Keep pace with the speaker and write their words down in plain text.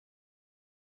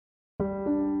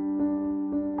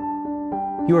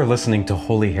You are listening to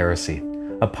Holy Heresy,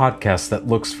 a podcast that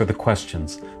looks for the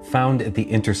questions found at the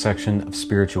intersection of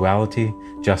spirituality,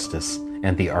 justice,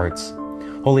 and the arts.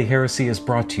 Holy Heresy is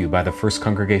brought to you by the First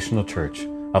Congregational Church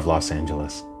of Los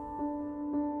Angeles.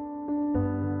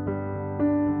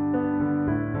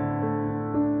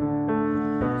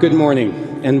 Good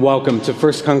morning, and welcome to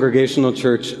First Congregational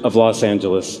Church of Los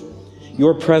Angeles.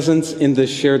 Your presence in this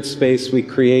shared space we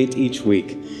create each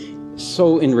week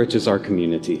so enriches our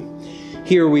community.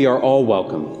 Here we are all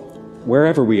welcome,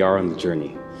 wherever we are on the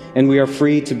journey, and we are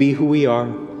free to be who we are,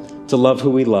 to love who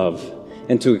we love,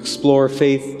 and to explore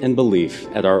faith and belief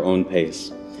at our own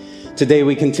pace. Today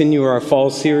we continue our fall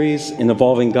series in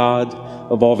Evolving God,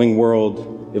 Evolving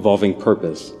World, Evolving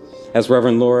Purpose, as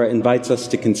Reverend Laura invites us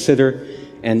to consider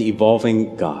an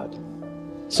evolving God.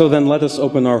 So then let us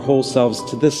open our whole selves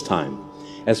to this time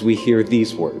as we hear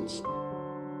these words.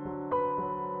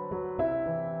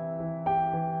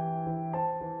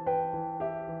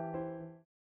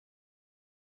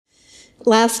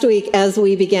 Last week, as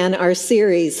we began our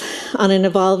series on an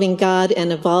evolving God,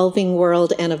 an evolving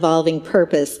world, and evolving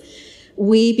purpose,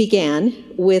 we began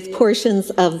with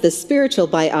portions of the spiritual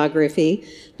biography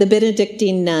the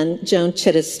Benedictine nun Joan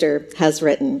Chittister has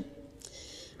written.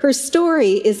 Her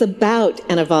story is about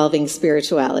an evolving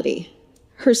spirituality.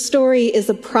 Her story is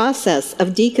a process of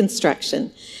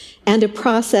deconstruction and a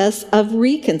process of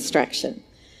reconstruction.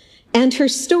 And her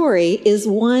story is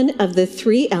one of the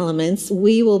three elements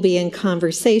we will be in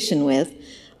conversation with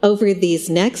over these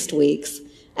next weeks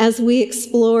as we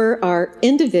explore our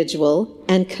individual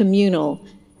and communal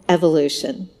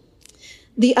evolution.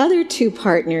 The other two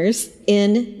partners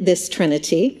in this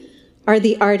trinity are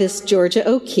the artist Georgia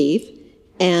O'Keeffe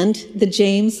and the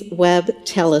James Webb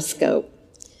Telescope.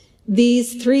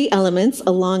 These three elements,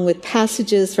 along with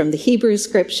passages from the Hebrew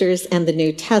Scriptures and the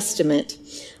New Testament,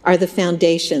 are the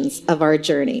foundations of our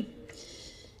journey.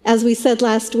 As we said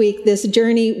last week, this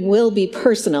journey will be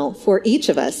personal for each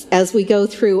of us as we go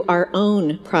through our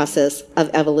own process of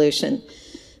evolution.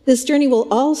 This journey will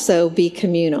also be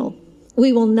communal.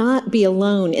 We will not be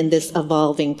alone in this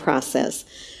evolving process.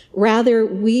 Rather,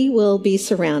 we will be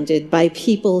surrounded by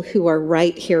people who are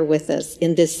right here with us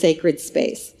in this sacred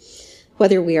space,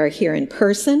 whether we are here in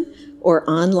person or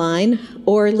online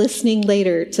or listening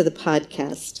later to the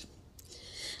podcast.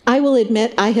 I will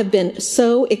admit I have been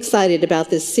so excited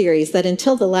about this series that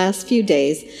until the last few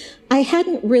days, I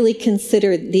hadn't really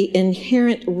considered the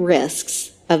inherent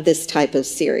risks of this type of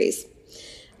series.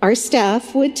 Our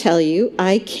staff would tell you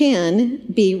I can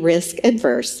be risk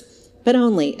adverse, but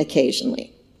only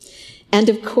occasionally. And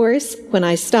of course, when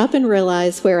I stop and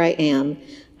realize where I am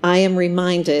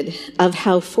reminded of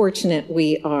how fortunate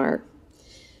we are.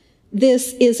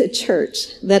 This is a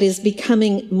church that is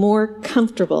becoming more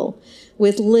comfortable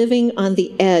with living on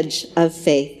the edge of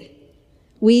faith.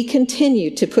 We continue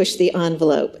to push the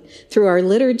envelope through our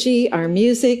liturgy, our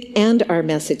music, and our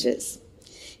messages.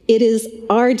 It is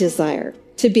our desire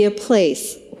to be a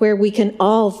place where we can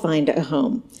all find a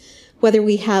home, whether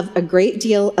we have a great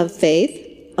deal of faith,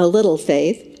 a little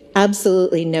faith,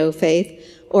 absolutely no faith,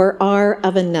 or are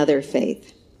of another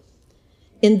faith.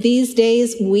 In these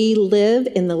days, we live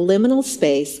in the liminal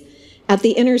space at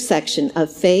the intersection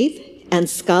of faith and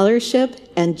scholarship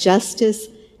and justice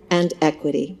and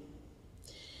equity.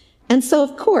 And so,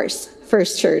 of course,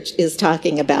 First Church is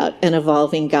talking about an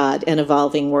evolving God, an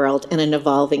evolving world, and an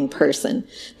evolving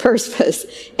purpose.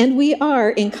 And we are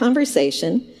in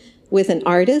conversation with an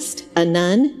artist, a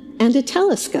nun, and a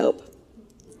telescope.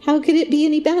 How could it be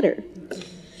any better?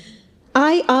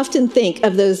 I often think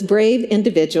of those brave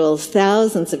individuals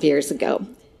thousands of years ago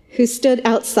who stood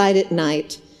outside at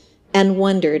night and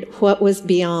wondered what was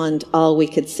beyond all we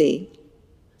could see.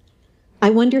 I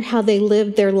wonder how they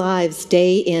lived their lives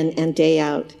day in and day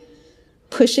out,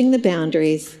 pushing the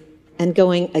boundaries and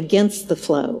going against the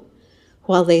flow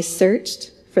while they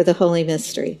searched for the Holy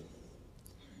Mystery.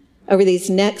 Over these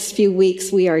next few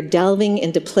weeks, we are delving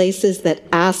into places that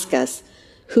ask us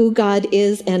who God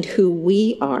is and who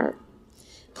we are.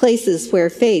 Places where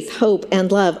faith, hope,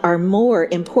 and love are more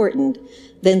important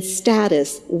than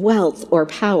status, wealth, or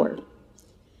power.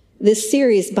 This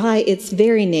series, by its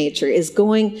very nature, is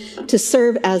going to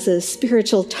serve as a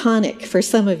spiritual tonic for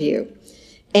some of you,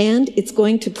 and it's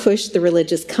going to push the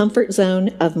religious comfort zone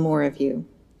of more of you.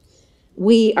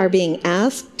 We are being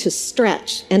asked to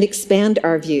stretch and expand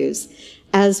our views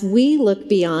as we look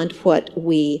beyond what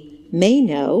we may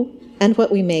know and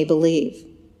what we may believe.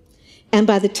 And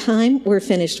by the time we're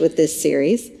finished with this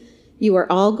series, you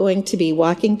are all going to be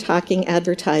walking, talking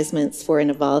advertisements for an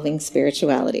evolving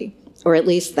spirituality, or at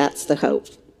least that's the hope.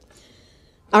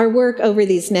 Our work over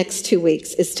these next 2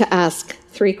 weeks is to ask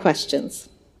 3 questions.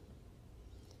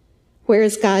 Where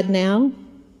is God now?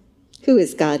 Who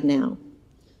is God now?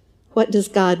 What does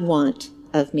God want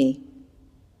of me?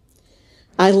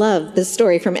 I love the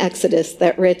story from Exodus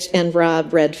that Rich and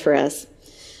Rob read for us.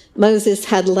 Moses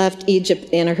had left Egypt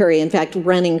in a hurry, in fact,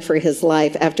 running for his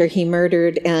life after he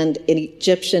murdered an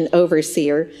Egyptian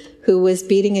overseer who was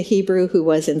beating a Hebrew who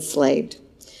was enslaved.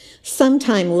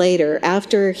 Sometime later,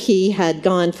 after he had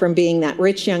gone from being that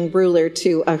rich young ruler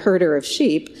to a herder of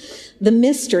sheep, the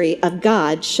mystery of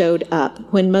God showed up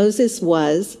when Moses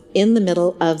was in the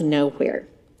middle of nowhere.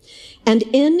 And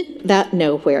in that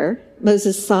nowhere,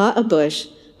 Moses saw a bush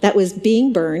that was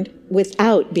being burned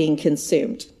without being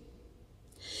consumed.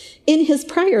 In his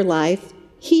prior life,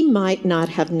 he might not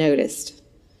have noticed.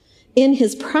 In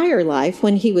his prior life,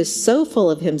 when he was so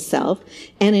full of himself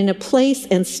and in a place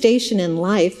and station in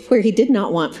life where he did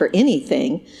not want for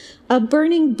anything, a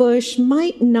burning bush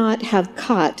might not have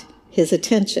caught his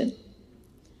attention.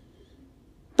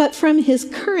 But from his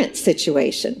current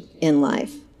situation in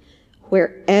life,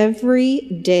 where every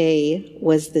day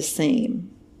was the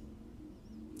same,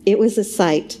 it was a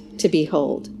sight to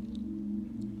behold.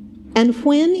 And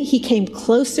when he came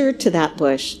closer to that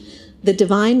bush, the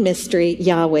divine mystery,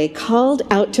 Yahweh, called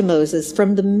out to Moses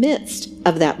from the midst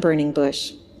of that burning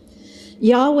bush.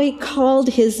 Yahweh called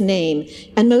his name,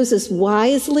 and Moses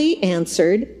wisely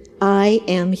answered, "I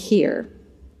am here."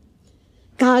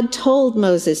 God told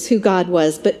Moses who God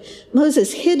was, but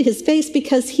Moses hid his face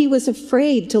because he was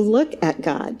afraid to look at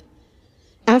God.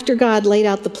 After God laid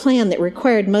out the plan that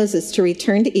required Moses to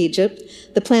return to Egypt,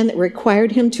 the plan that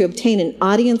required him to obtain an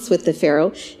audience with the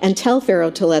Pharaoh and tell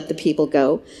Pharaoh to let the people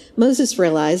go, Moses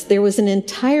realized there was an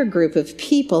entire group of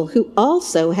people who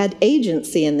also had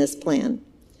agency in this plan.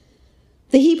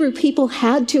 The Hebrew people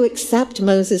had to accept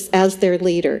Moses as their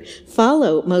leader,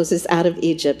 follow Moses out of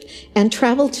Egypt, and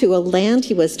travel to a land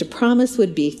he was to promise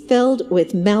would be filled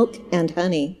with milk and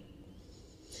honey.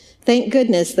 Thank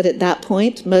goodness that at that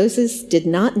point, Moses did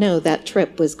not know that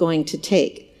trip was going to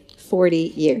take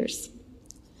 40 years.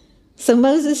 So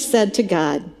Moses said to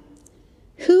God,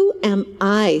 "Who am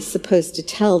I supposed to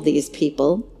tell these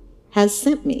people has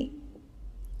sent me?"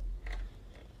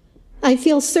 I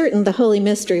feel certain the Holy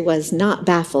Mystery was not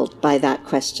baffled by that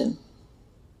question.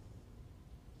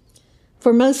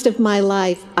 For most of my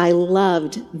life, I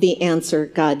loved the answer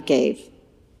God gave.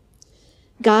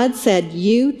 God said,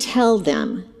 "You tell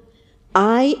them,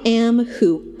 I am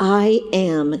who I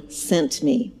am sent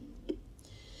me."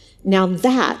 Now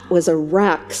that was a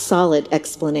rock-solid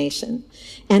explanation,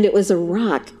 and it was a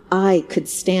rock I could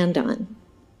stand on.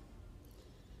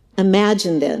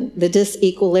 Imagine then the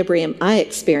disequilibrium I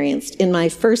experienced in my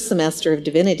first semester of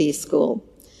divinity school.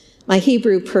 My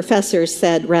Hebrew professor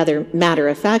said rather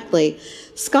matter-of-factly,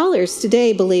 "Scholars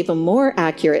today believe a more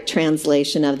accurate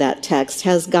translation of that text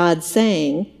has God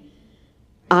saying,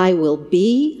 'I will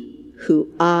be who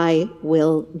I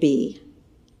will be.'"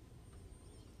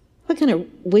 What kind of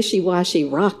wishy-washy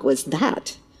rock was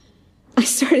that? I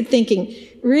started thinking,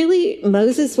 really,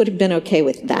 Moses would have been okay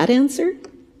with that answer?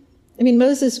 I mean,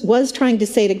 Moses was trying to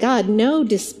say to God, no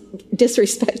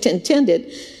disrespect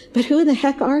intended, but who in the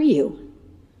heck are you?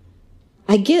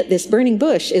 I get this burning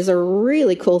bush is a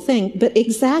really cool thing, but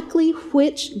exactly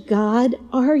which God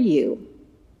are you?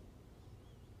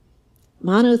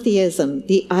 Monotheism,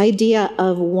 the idea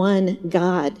of one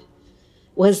God,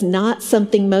 was not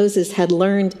something Moses had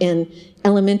learned in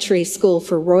elementary school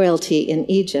for royalty in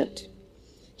Egypt.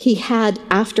 He had,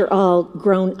 after all,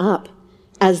 grown up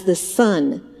as the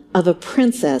son of a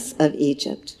princess of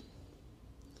Egypt.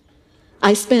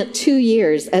 I spent 2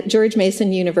 years at George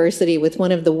Mason University with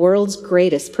one of the world's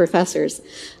greatest professors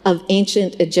of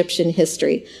ancient Egyptian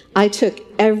history. I took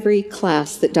every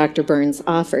class that Dr. Burns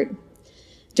offered.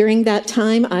 During that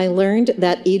time, I learned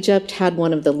that Egypt had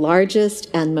one of the largest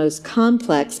and most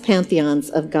complex pantheons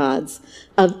of gods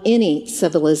of any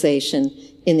civilization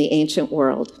in the ancient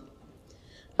world.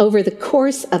 Over the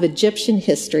course of Egyptian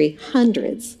history,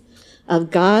 hundreds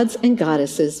of gods and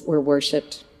goddesses were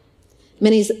worshipped.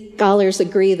 Many scholars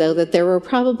agree, though, that there were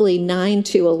probably 9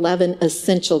 to 11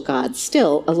 essential gods,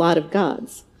 still a lot of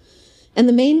gods. And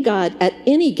the main god at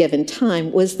any given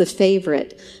time was the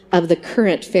favorite of the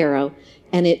current pharaoh,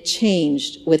 and it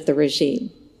changed with the regime.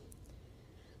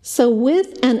 So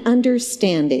with an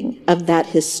understanding of that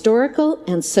historical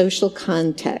and social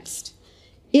context,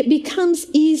 it becomes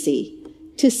easy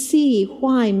to see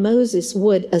why Moses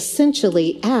would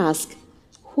essentially ask,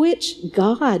 "Which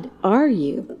God are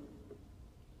you?"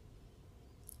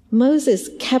 Moses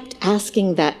kept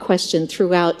asking that question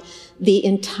throughout the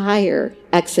entire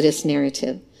Exodus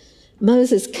narrative.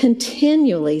 Moses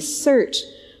continually searched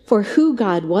for who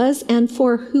God was and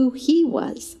for who he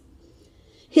was.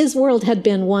 His world had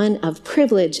been one of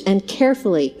privilege and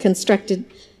carefully constructed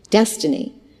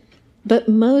destiny. But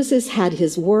Moses had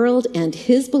his world and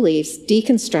his beliefs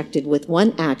deconstructed with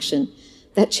one action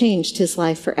that changed his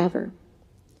life forever.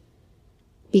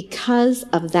 Because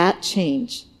of that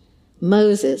change,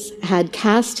 Moses had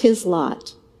cast his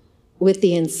lot with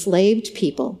the enslaved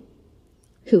people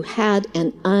who had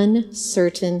an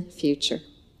uncertain future.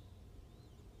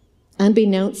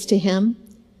 Unbeknownst to him,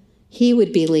 he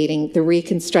would be leading the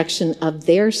reconstruction of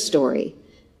their story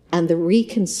and the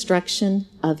reconstruction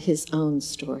of his own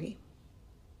story.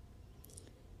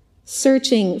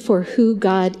 Searching for who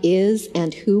God is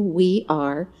and who we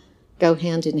are go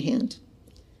hand in hand.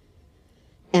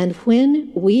 And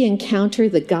when we encounter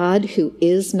the God who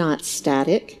is not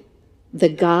static, the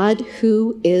God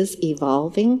who is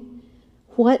evolving,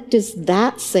 what does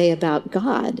that say about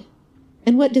God?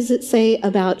 And what does it say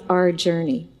about our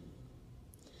journey?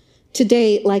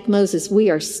 Today, like Moses, we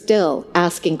are still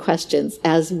asking questions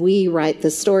as we write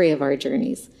the story of our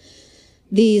journeys.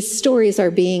 These stories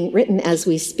are being written as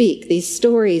we speak. These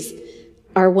stories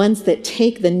are ones that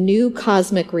take the new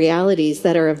cosmic realities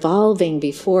that are evolving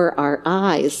before our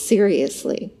eyes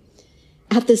seriously.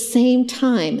 At the same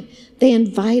time, they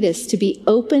invite us to be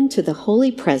open to the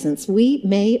holy presence we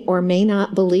may or may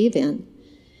not believe in,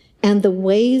 and the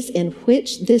ways in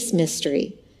which this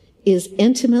mystery is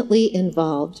intimately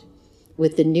involved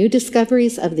with the new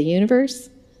discoveries of the universe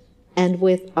and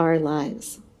with our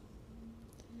lives.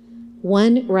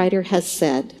 One writer has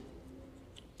said,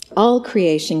 all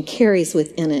creation carries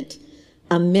within it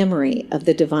a memory of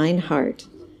the divine heart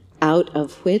out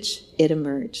of which it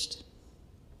emerged.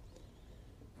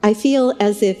 I feel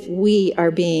as if we are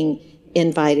being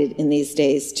invited in these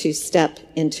days to step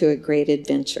into a great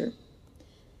adventure.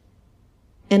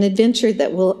 An adventure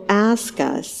that will ask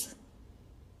us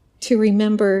to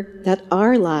remember that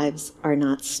our lives are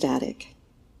not static.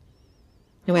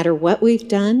 No matter what we've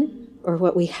done or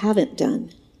what we haven't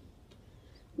done,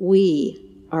 we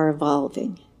are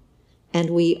evolving, and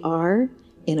we are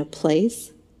in a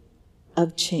place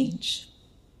of change.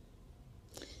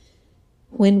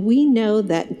 When we know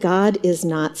that God is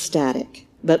not static,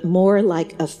 but more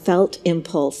like a felt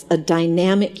impulse, a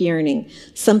dynamic yearning,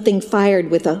 something fired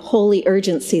with a holy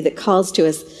urgency that calls to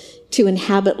us to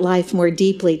inhabit life more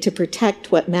deeply, to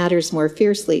protect what matters more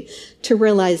fiercely, to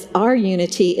realize our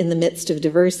unity in the midst of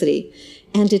diversity,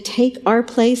 and to take our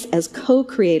place as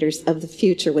co-creators of the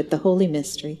future with the Holy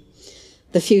Mystery,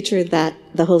 the future that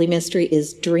the Holy Mystery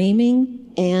is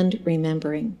dreaming and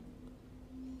remembering.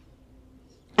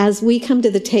 As we come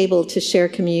to the table to share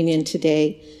communion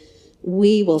today,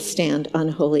 we will stand on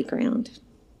holy ground.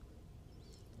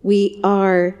 We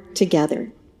are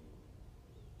together.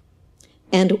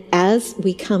 And as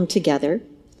we come together,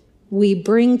 we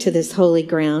bring to this holy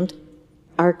ground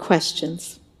our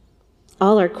questions.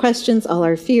 All our questions, all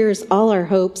our fears, all our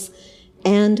hopes,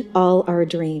 and all our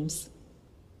dreams.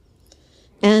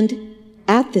 And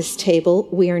at this table,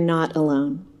 we are not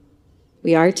alone.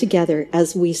 We are together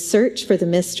as we search for the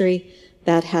mystery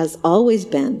that has always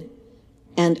been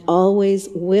and always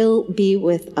will be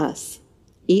with us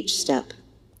each step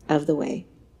of the way.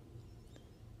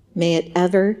 May it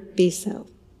ever be so.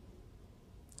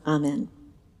 Amen.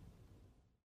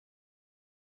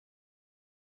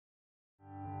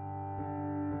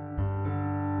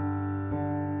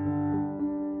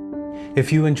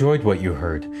 If you enjoyed what you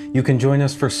heard, you can join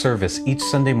us for service each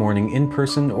Sunday morning in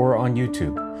person or on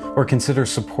YouTube, or consider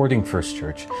supporting First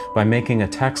Church by making a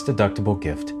tax-deductible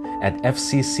gift at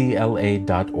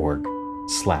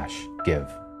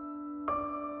fccla.org/give.